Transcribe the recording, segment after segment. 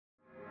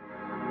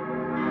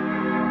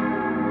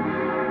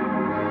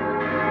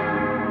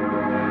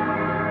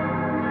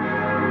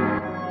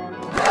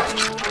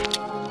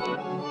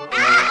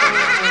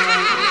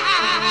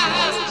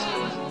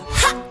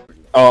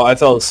Oh, I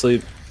fell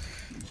asleep.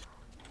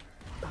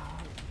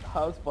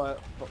 How's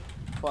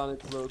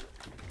Phonics look?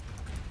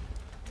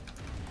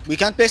 We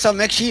can't play some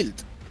mech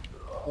shield.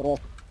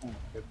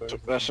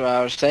 That's what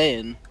I was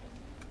saying.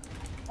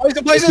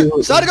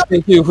 Poison! Start up!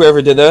 Thank you,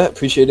 whoever did that.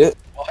 Appreciate it.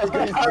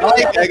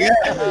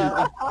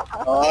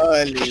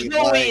 Holy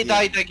No way he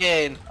died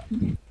again.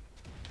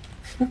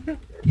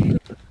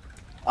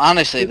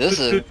 Honestly, this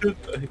is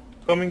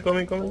Coming.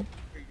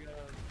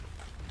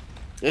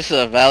 this is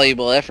a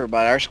valuable effort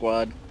by our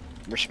squad.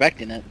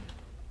 Respecting it.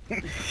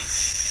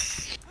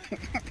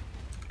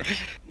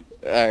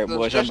 Alright,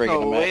 boys, I'm bringing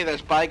no them way back.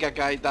 this Biga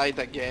guy died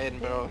again,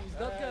 bro. Is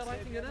that guy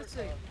writing an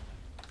essay?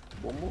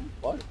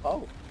 What?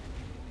 How?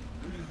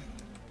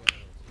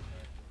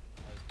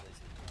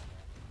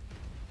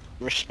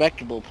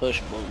 Respectable push,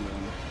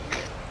 Bowman.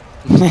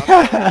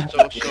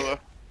 So,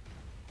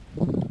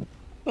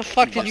 The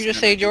fuck did you just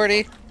say,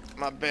 Jordy?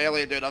 my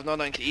belly, dude, I've not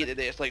nothing to eat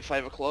today, it's like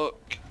 5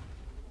 o'clock.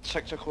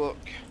 6 o'clock.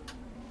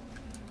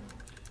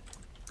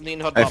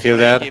 I feel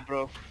that.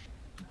 Bro.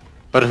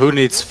 But who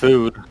needs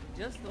food?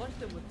 Just watch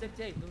them with tick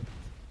tape.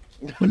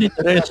 We need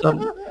to raise some.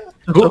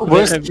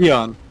 Where's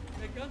Keon?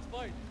 They can't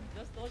fight.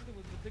 Just watch them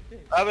with the tick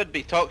tape. I would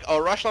be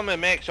or rush them with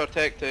mechs or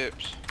tech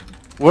tapes.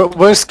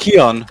 Where's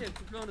Keon To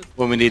be honest,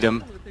 when we need him?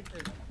 with the tick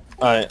tape.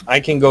 Alright, I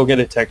can go get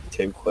a tech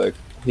tape quick.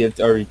 We have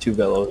already 2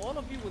 velos. All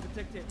of you with the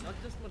tick tape, not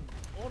just one.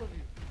 All of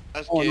you.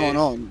 That's Oh gay.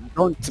 no,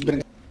 don't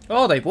bring.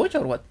 Oh, they push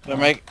or what? They're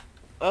make.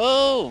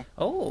 Oh,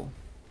 Oh.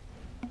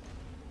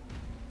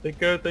 Take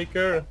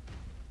care.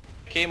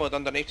 K-mode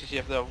underneath to see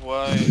if they have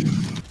Y.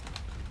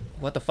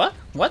 What the fuck?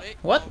 What?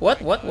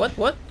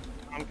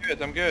 I'm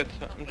good. I'm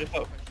just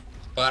up.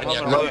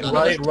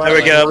 Right. there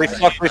we go. We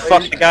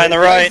fucked the guy on the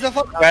right.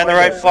 Guy on the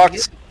right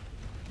fucked.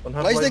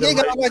 Why is the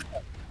Giga?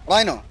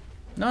 Rhino.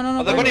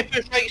 No. They're gonna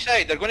push right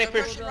side. They're gonna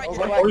push.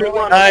 Only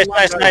one. Nice.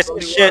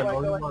 Good shit.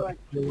 Only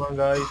one,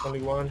 guys.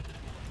 Only one.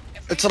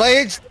 It's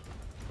rage.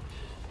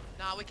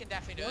 Nah, we can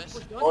definitely do this.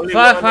 Only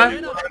Five.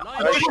 one.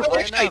 Push the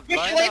left side.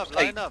 Push the left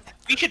side.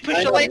 We should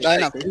push the left Line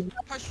side. up.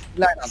 Push.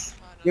 Line up.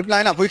 Keep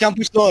line up. We can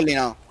push slowly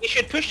now. We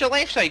should push the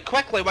left side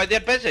quickly while they're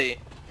busy.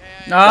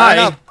 Line Nice.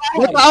 up.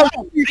 Get out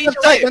to freeze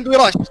left side and we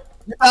rush.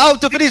 Get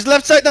out to freeze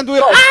left side and we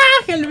rush.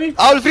 Ah, help me.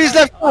 I will freeze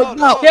left side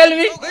now. Help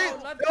me.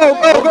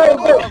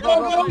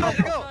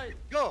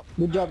 Go.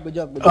 Good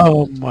job.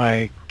 Oh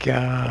my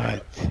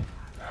god.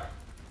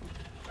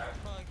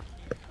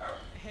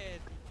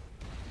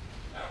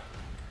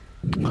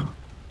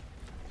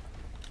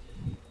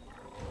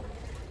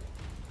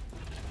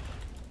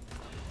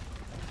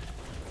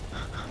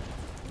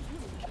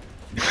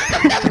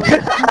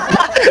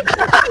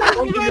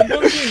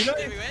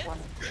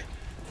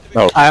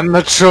 No. I'm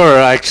not sure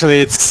actually,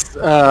 it's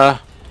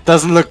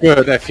doesn't look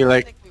good, I feel I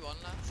like. think we won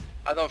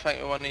that. I don't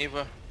think we won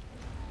either.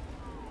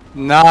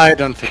 No, I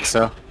don't think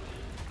so.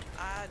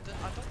 I don't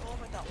know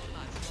about that one,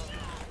 lads.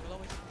 We'll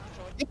always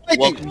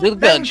enjoy. Welcome to the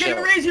gun show.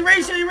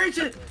 Erase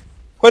it.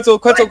 Quetzal,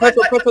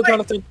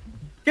 Jonathan.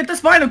 Get the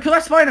spinal, kill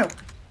that spinal.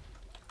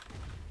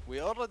 We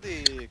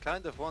already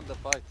kind of won the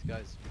fight,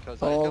 guys, because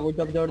Oh, we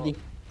got Jordi.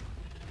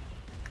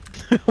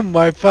 Oh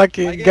my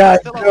fucking My god,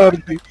 game is still alive.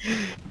 Jordi.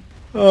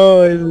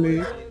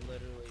 Holy.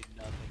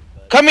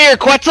 Come here,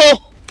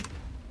 Quetzal.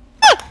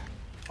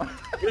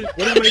 Where's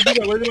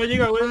my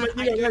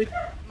Giga, guys?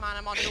 Man,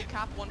 I'm on no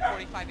cap,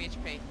 145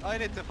 HP. I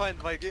need to find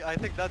my Giga. I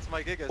think that's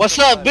my Giga. What's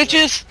up,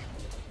 bitches?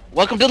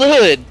 Welcome to the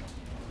hood.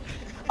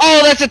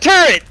 Oh, that's a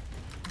turret.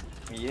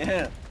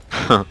 Yeah.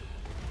 Let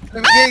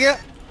me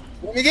get.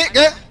 Let me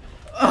get.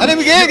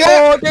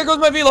 Oh, there goes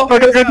my velo. Go,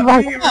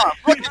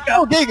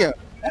 Giga.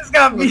 That's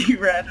got me,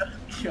 random.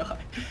 God.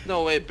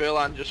 No way,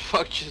 Berlan just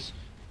fucked us.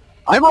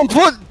 I'm on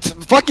foot.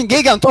 Fucking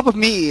Giga on top of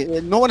me.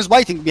 No one is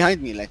biting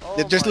behind me. Like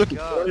they're just looking.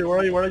 Where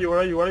are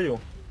you?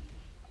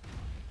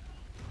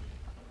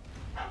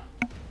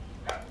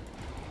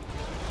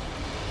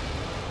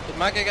 Did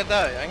my Giga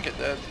die? I think it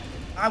did.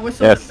 I was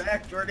Yes.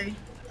 back, Jordi.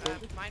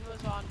 Mine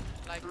was on,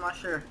 like, I'm not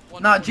sure.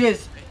 one- No,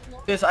 Jizz,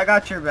 I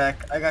got your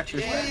back. I got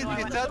your Easy,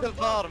 back. it's at the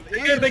farm.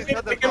 Take Easy, it it's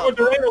at the with farm.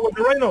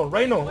 the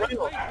Rhino. Wait.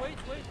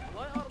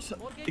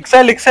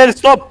 Excel,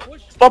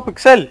 stop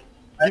Excel.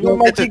 I don't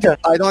get it.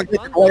 I don't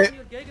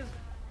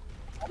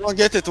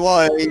get it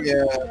why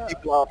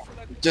people are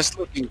just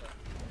looking.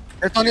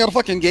 Get on your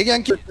fucking Giga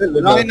and keep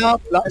line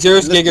up.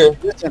 Zero's Giga.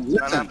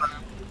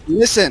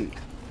 Listen.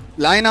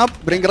 Line up,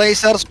 bring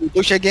racers, we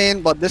push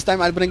again, but this time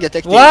I'll bring a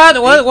tech team. What?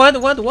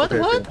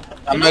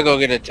 I'm gonna go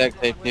get a tech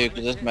tape too,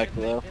 cause this mech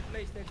low.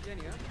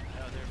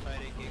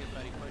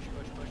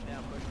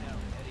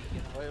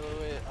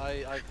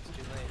 Wait, I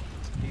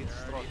He's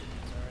strong.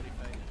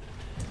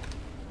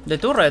 The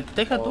turret,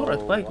 take a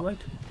turret, wait.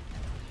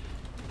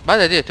 Bad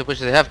idea to push.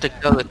 They have to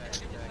kill it.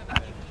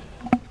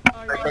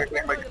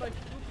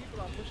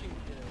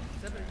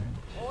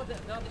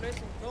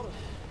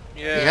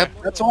 Yeah. Yep.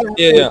 That's all.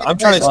 Yeah, I'm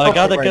trying to I stop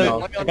got it right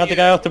now. I got the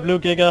guy off the blue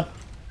Giga.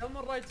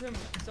 Someone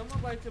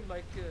write him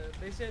like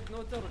they said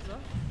no turrets, huh?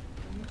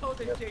 No,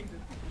 they changed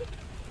it.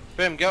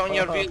 Boom, get on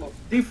your vehicle.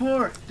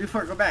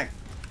 D4, go back.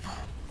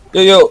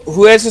 Yo,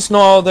 who has a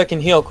snarl that can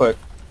heal quick?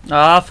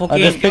 Ah, fucking. I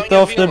just picked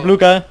off the blue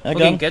guy Fucking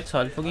again. get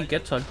all. Fucking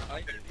get all.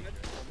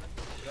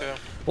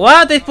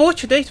 What? They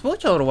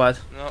butcher or what?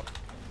 No.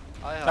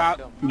 I have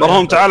come.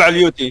 برهم تعال على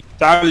اليوتي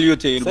تعال على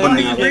اليوتي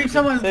البني هذا. Raise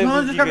someone. Save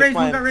No, the just got raised.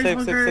 One got raised. Save,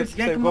 One got save, raised. save,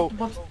 Yank save, him go. up.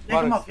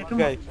 Yank him up. Yank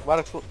him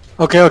up.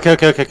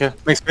 Okay.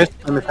 Make space.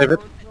 Let me save it.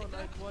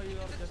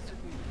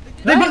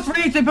 They both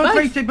reached. They both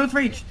reached. They both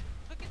reached.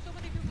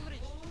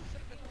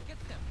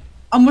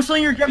 I'm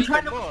whistling your. I'm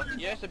trying to. More.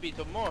 Yes, a bit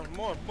more.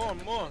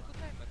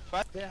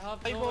 They have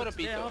Five more, turrets.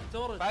 They Abito. have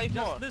turrets. Five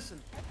more. Just listen.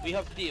 We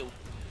have deal.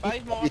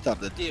 5 more.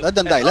 Retarded. Deal. Let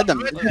them die. Let them.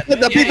 Let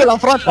the people in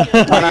front.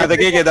 أنا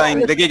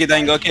دقيقة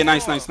dying. Okay,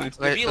 nice.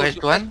 Where's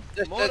one?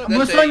 I'm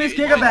whistling this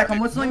giga back. I'm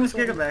whistling this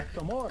giga back.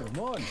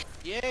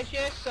 Yes,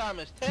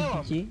 Samus.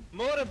 Tell him.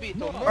 More a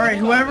bit. All right,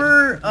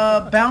 whoever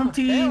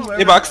bounty.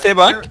 Stay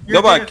back.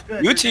 Go back.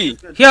 Yuti.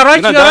 Here,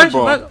 right. You're not Here, dead,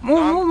 bro. right.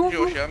 Move.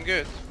 Josh, I'm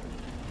good.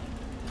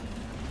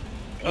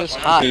 It's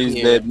hot He's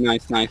here. dead.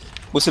 Nice.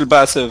 Whistle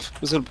passive.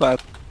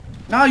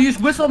 No, you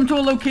just whistle them to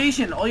a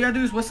location. All you gotta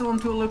do is whistle them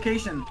to a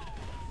location.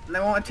 And they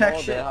won't attack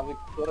shit.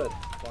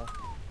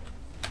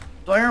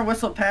 Don't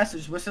whistle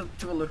passage, whistle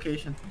to a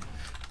location.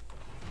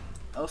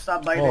 I'll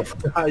stop biting. Oh,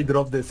 I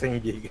dropped the same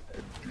gig.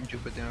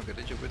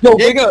 Yo,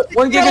 Giga,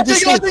 one Giga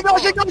just Go.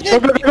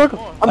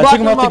 I'm I took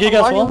blocking him him off off. the giga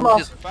as well.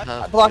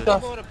 I blocked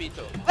off.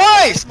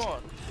 Nice.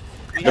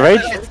 The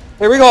rage?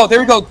 There we go.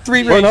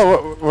 3 Wait, rage.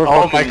 no, we're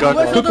Oh my god.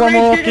 Whistle the Took one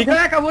more rage kickers giga.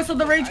 back. I whistled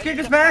the rage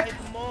kickers back.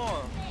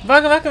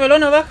 Back,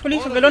 Velona, back,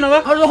 please, Velona,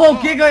 back. Oh, the whole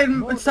giga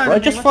inside. Bro,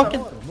 of me. just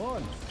fucking.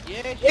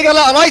 Giga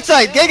right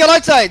side. Giga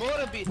right side.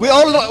 We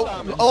all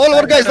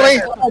our guys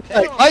right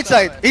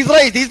side. He's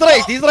raised.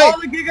 All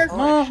the gigas.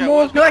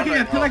 Kill that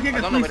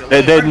giga, please.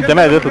 They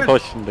made a little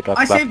push and they got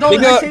I slapped. saved all.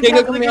 I saved Giga half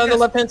of the coming on the gigas.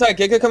 left hand side.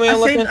 Giga coming on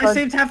the left hand I side.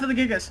 saved half of the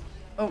gigas.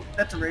 Oh,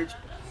 that's a rage.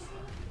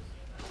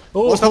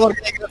 Most of our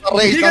gigas are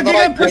raised on the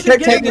Giga, right. push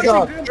Take it, this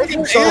off. He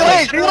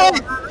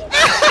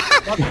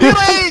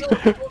raised.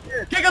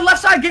 Giga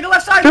left side.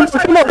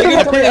 Come on, I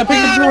picked the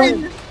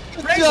blue.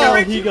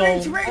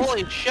 Rage.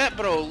 Holy shit,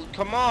 bro.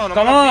 Come on.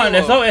 Come on,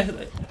 let's go.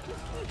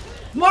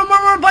 More,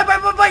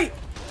 bite.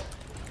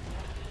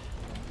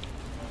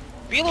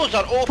 Belos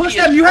are OP. Push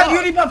as them, you have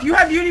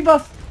fuck. Uni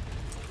buff.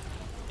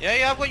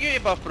 Yeah, I've got Uni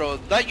buff, bro.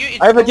 That Uni.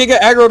 I have a Giga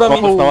aggroed on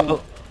me.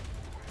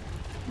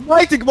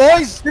 Fighting,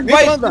 boys.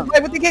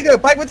 Bite with the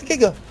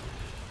Giga.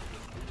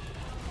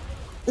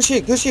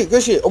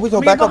 Good shit. Oh, we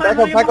go back up.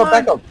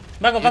 Back up.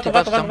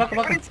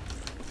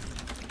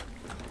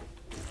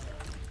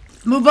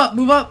 Move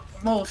up,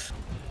 Moles.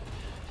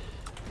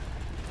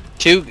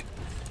 Two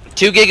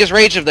gigas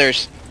rage of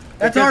theirs.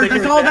 That's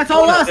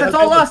all us.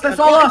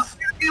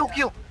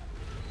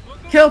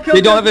 Kill.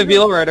 They don't have a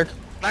Velo Rider.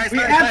 Nice, We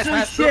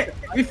absolutely shit.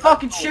 We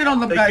fucking shit on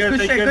them guys.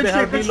 Good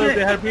shit.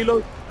 They have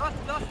below.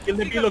 Kill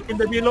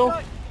the below.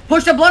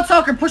 Push that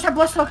bloodsucker.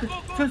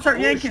 Start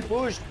yanking.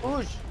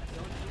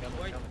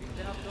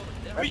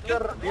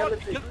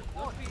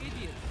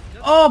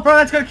 Oh, bro,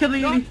 that's gonna kill the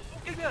Uni.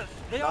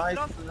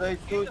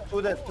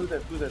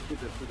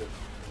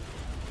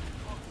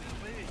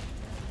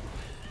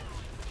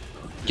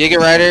 Giga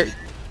Rider.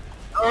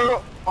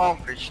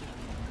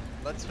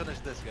 Let's finish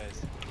this,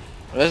 guys.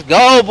 Let's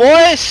go,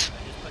 boys.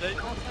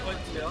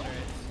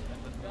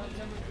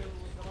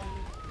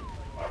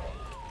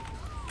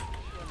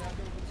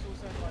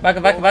 Back,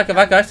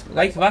 guys.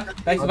 Guys, back.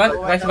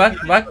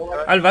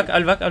 I'll back.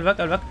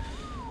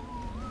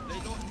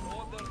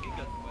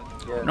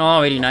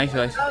 No, very nice,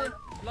 guys.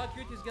 Black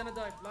Beauty is gonna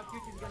die.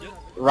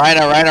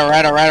 Rhino.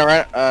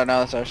 No,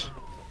 that's ours.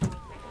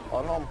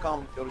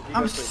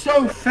 I'm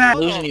so fat.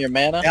 Losing your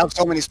mana. They have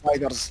so many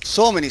spiders.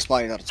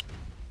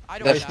 I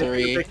don't That's know.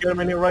 3. Take care,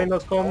 many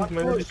rhinos come.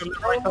 Many people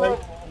right side.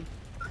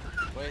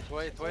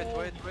 Wait.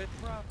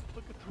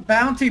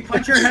 Bounty,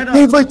 put your head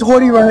They have up. like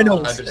 20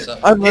 rhinos.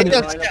 I'm running.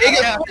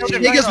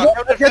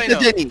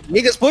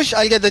 Niggas push,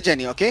 I'll get the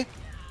Jenny, okay?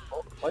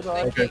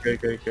 Okay.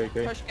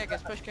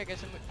 Push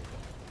kickers.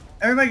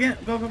 Everybody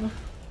get, go.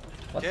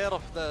 Care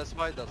of the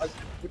spiders.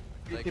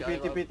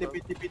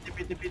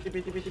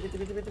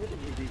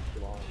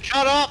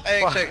 Shut up,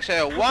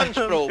 XXL. Once,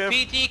 bro.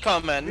 PT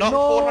coming, not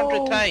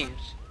 400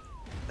 times.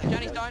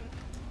 Jenny's down.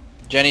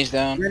 Jenny's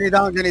down.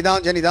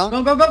 Jenny down.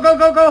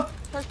 Go.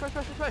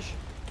 Push.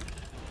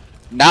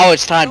 Now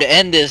it's time to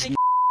end this.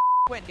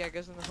 Win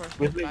gigas in the first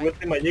With one.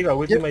 my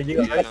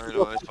Giga, guys.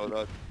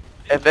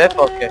 FF,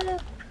 okay.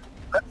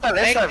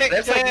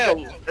 XXL.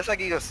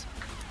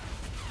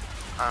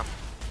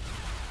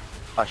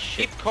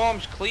 Keep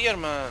comms clear,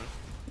 man.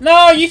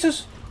 No,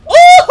 Jesus.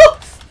 Oh!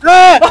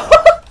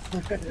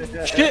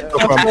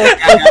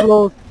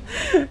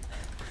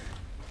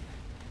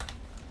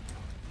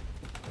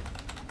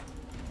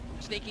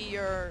 Sneaky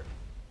your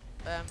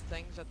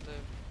things at the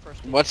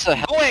first. What's the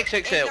hell? Go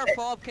XXL. Your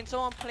Bob, can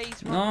someone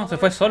please run No, se over?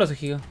 fue solo ese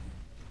giga.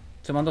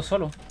 Se mandó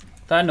solo.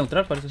 Estaba en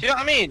neutral, parece. See what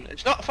I mean?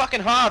 It's not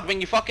fucking hard when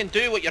you fucking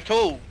do what you're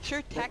told.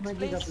 Sure, text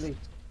please. That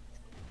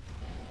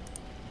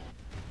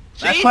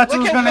See?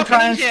 Quetzal's Look how gonna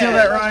try and fucking steal easy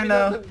that it is.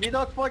 Rhino.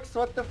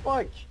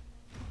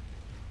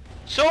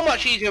 So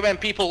much easier when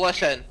people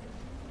listen.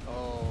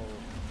 Oh.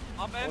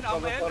 I'm in. More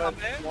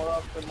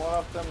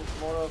of them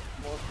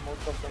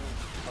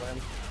are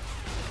in.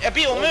 Yeah,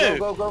 Beetle, move.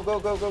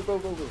 Go.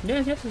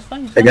 Yes, it's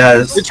fine. Hey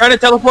guys. They're trying to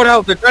teleport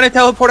out. No, Go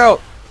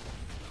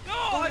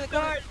I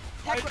died.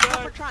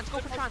 for trans. Go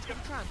for trans.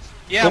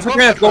 Yeah, Go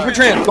for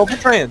trans. Go for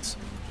trans.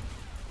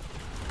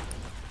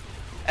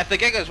 If the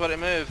Gigas want to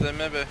move, then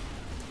maybe.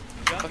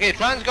 Okay,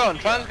 trans gone.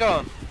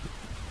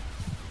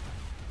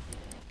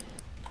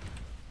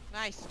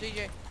 Nice,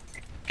 DJ.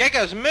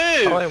 Gigas,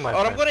 move! Or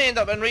I'm going to end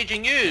up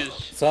enraging yous.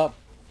 What's up?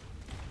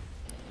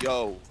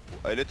 Yo,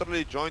 I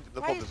literally joined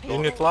the Why is this he-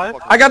 Unit live?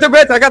 I got their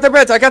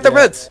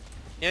beds.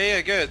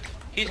 Yeah, good.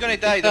 He's going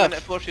to die the minute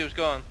Force was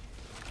gone.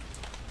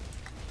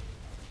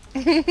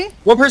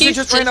 One person He's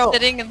just ran out.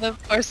 sitting in the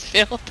force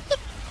field.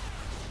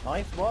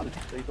 Nice one.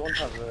 They don't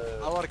have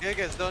Our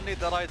Gigas don't need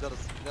the riders.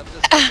 They're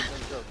just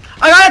themselves.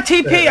 I got a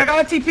TP. I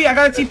got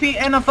a TP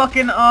and a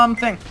fucking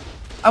thing.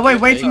 I weigh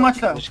way too much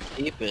though. Just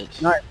keep it.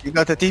 Nice, you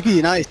got the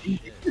TP, nice.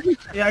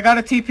 Yeah, I got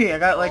a TP. I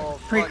got like Oh,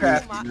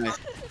 pre-craft. Nice.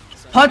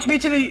 Punch me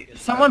to the.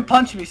 Someone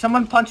punch me.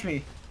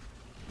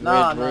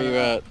 Nah, Where you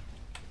at?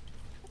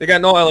 They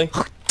got no Ellie.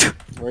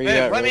 Where you Hey,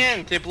 at, let me Ridge?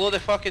 in to blow the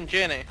fucking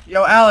Jenny.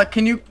 Yo, Alec,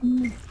 can you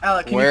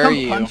Where come are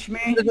you? punch me?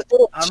 I'm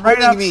Shooting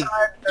right me.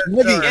 outside the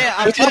Heavy. door. Yeah,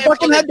 I'm It's trying a to blow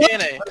fucking the head.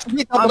 Jenny.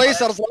 Beat the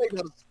blazers,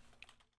 riders.